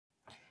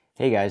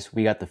Hey guys,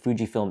 we got the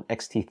Fujifilm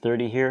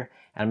X-T30 here,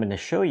 and I'm going to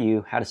show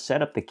you how to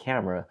set up the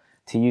camera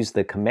to use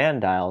the command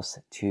dials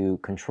to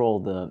control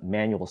the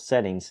manual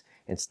settings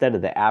instead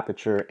of the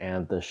aperture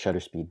and the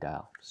shutter speed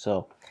dial.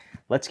 So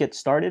let's get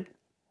started.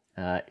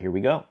 Here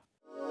we go.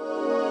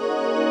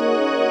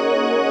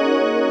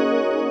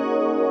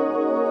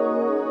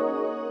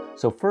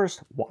 So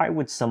first, why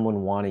would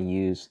someone want to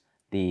use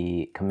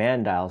the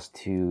command dials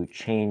to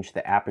change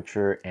the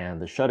aperture and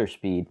the shutter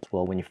speed?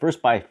 Well, when you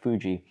first buy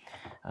Fuji,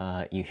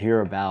 you hear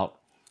about,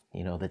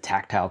 the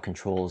tactile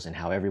controls and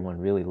how everyone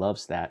really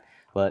loves that.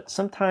 But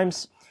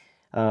sometimes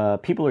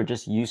people are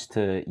just used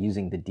to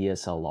using the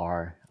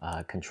DSLR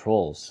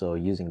controls, so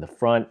using the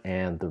front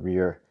and the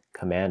rear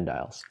command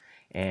dials.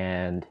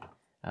 And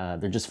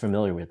they're just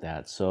familiar with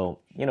that. So,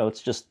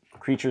 it's just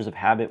creatures of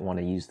habit want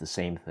to use the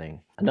same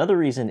thing. Another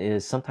reason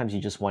is sometimes you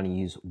just want to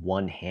use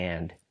one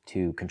hand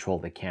to control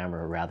the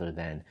camera rather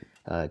than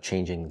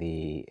changing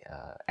the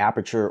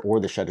aperture or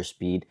the shutter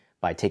speed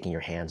by taking your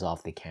hands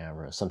off the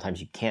camera.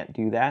 Sometimes you can't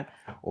do that,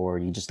 or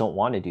you just don't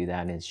want to do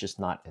that and it's just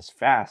not as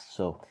fast.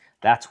 So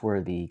that's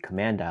where the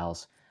command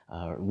dials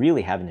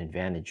really have an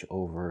advantage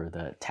over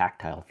the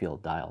tactile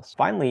field dials.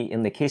 Finally,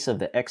 in the case of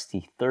the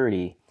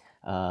X-T30,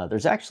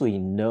 there's actually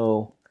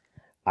no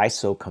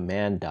ISO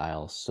command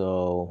dial,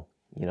 so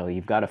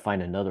you've got to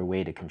find another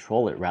way to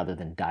control it rather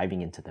than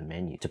diving into the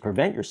menu. To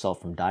prevent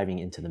yourself from diving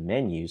into the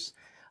menus,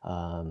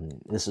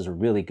 this is a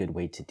really good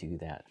way to do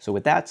that. So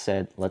with that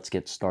said, let's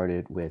get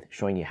started with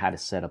showing you how to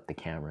set up the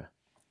camera.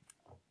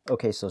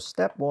 Okay, so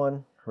step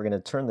one, we're going to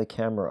turn the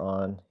camera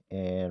on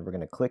and we're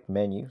going to click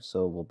menu,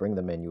 so we'll bring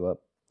the menu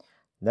up.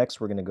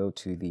 Next, we're going to go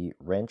to the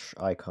wrench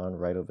icon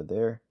right over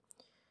there,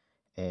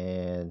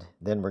 and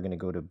then we're going to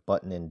go to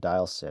button and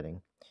dial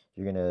setting.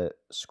 You're going to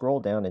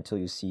scroll down until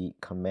you see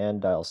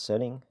command dial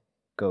setting,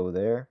 go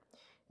there,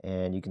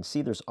 and you can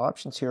see there's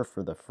options here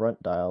for the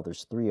front dial.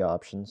 There's 3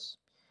 options,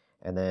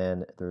 and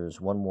then there's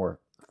one more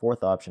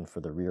 4th option for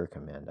the rear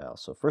command dial.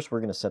 So first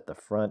we're going to set the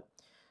front.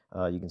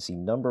 You can see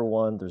number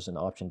 1, there's an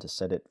option to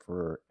set it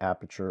for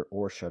aperture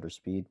or shutter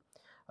speed.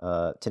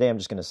 Today I'm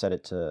just going to set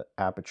it to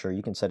aperture.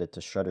 You can set it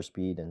to shutter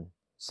speed and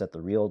set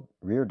the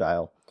rear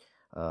dial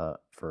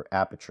for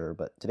aperture,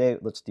 but today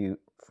let's do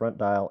front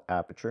dial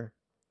aperture.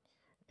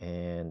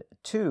 And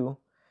 2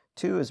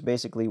 is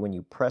basically when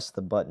you press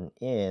the button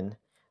in,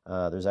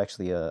 there's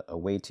actually a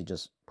way to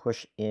just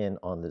push in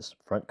on this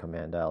front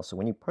command dial. So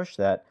when you push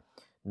that,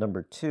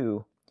 number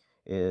 2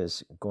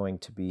 is going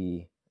to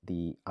be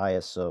the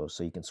ISO.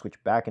 So you can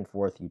switch back and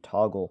forth. You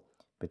toggle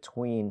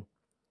between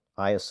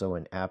ISO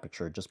and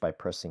aperture just by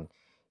pressing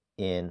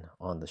in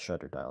on the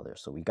shutter dial there.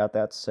 So we got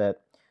that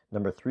set.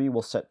 Number 3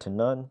 will set to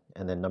none,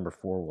 and then number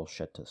 4 will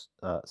set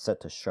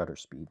to shutter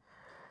speed.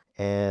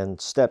 And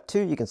step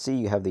 2, you can see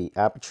you have the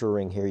aperture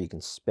ring here. You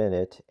can spin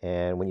it,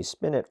 and when you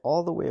spin it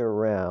all the way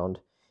around,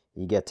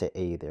 you get to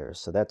A there.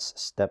 So that's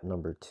step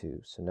number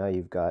 2. So now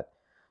you've got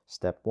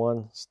step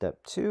 1,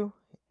 step 2,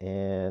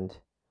 and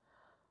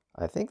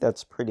I think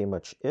that's pretty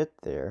much it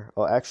there.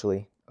 Oh,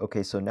 actually,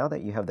 okay, so now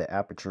that you have the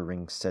aperture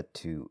ring set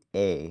to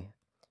A,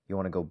 you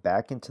want to go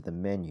back into the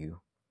menu,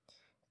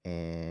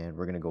 and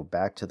we're going to go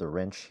back to the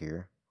wrench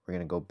here. We're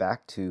going to go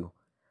back to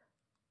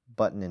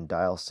button and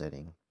dial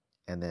setting,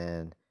 and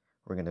then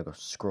we're going to go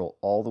scroll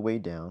all the way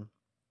down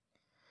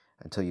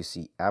until you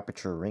see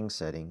aperture ring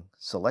setting.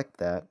 Select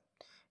that,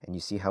 and you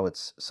see how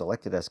it's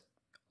selected as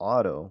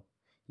auto.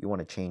 You want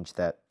to change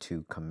that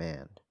to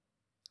command.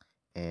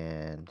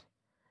 And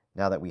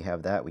now that we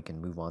have that, we can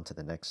move on to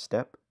the next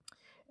step.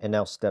 And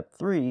now step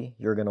 3,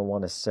 you're going to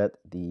want to set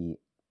the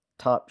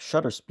top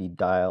shutter speed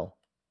dial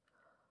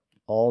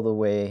all the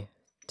way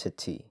to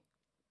T.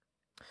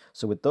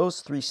 So with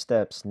those 3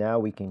 steps, now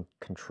we can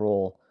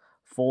control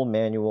full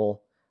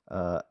manual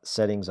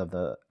settings of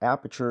the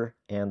aperture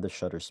and the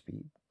shutter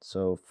speed.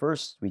 So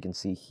first we can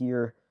see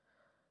here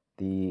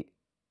the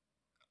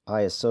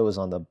ISO is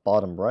on the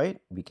bottom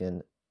right. We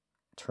can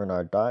turn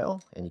our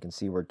dial, and you can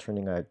see we're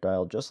turning our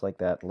dial just like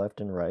that,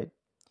 left and right,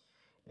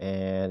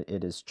 and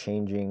it is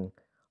changing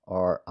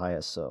our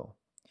ISO.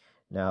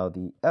 Now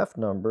the F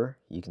number,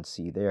 you can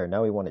see there.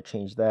 Now we want to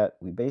change that.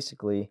 We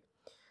basically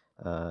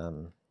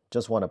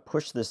just want to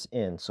push this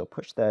in. So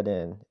push that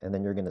in, and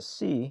then you're going to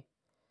see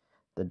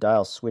the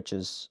dial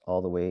switches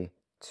all the way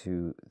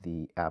to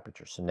the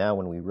aperture. So now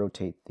when we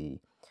rotate the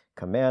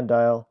command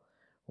dial,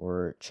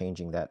 we're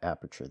changing that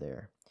aperture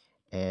there.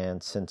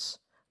 And since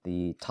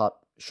the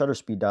top shutter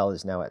speed dial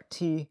is now at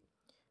T,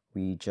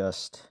 we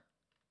just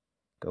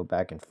go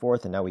back and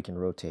forth, and now we can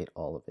rotate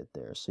all of it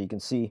there. So you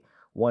can see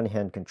one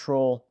hand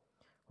control.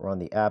 We're on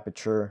the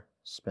aperture,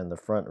 spin the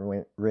front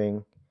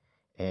ring,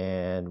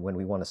 and when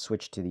we want to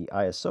switch to the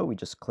ISO, we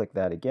just click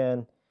that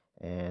again,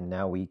 and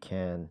now we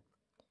can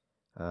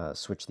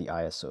switch the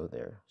ISO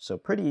there. So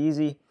pretty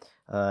easy.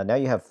 Now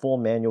you have full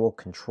manual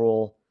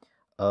control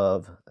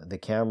of the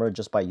camera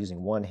just by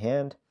using one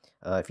hand.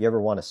 If you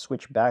ever want to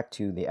switch back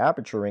to the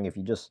aperture ring, if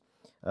you just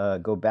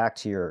go back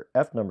to your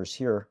F numbers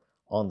here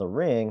on the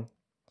ring,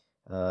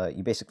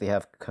 you basically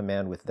have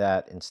command with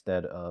that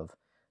instead of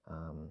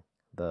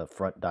the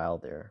front dial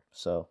there.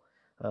 So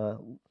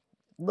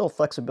little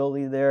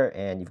flexibility there,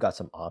 and you've got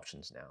some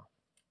options now.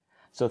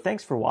 So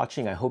thanks for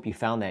watching. I hope you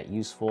found that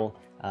useful.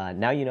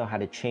 Now you know how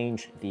to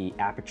change the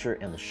aperture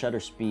and the shutter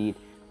speed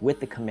with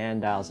the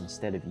command dials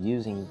instead of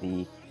using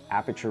the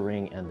aperture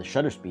ring and the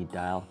shutter speed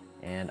dial.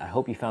 And I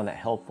hope you found that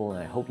helpful,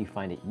 and I hope you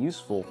find it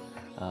useful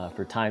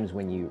for times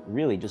when you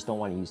really just don't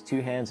want to use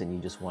two hands and you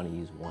just want to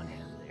use one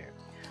hand there.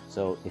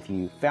 So if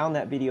you found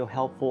that video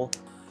helpful,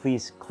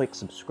 please click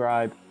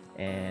subscribe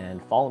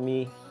and follow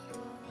me.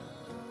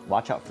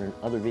 Watch out for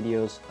other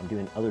videos. I'm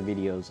doing other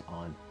videos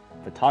on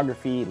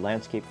photography,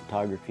 landscape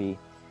photography,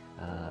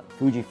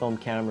 Fujifilm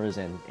cameras,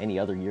 and any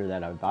other gear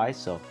that I buy.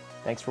 So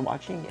thanks for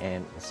watching,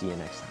 and we'll see you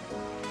next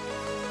time.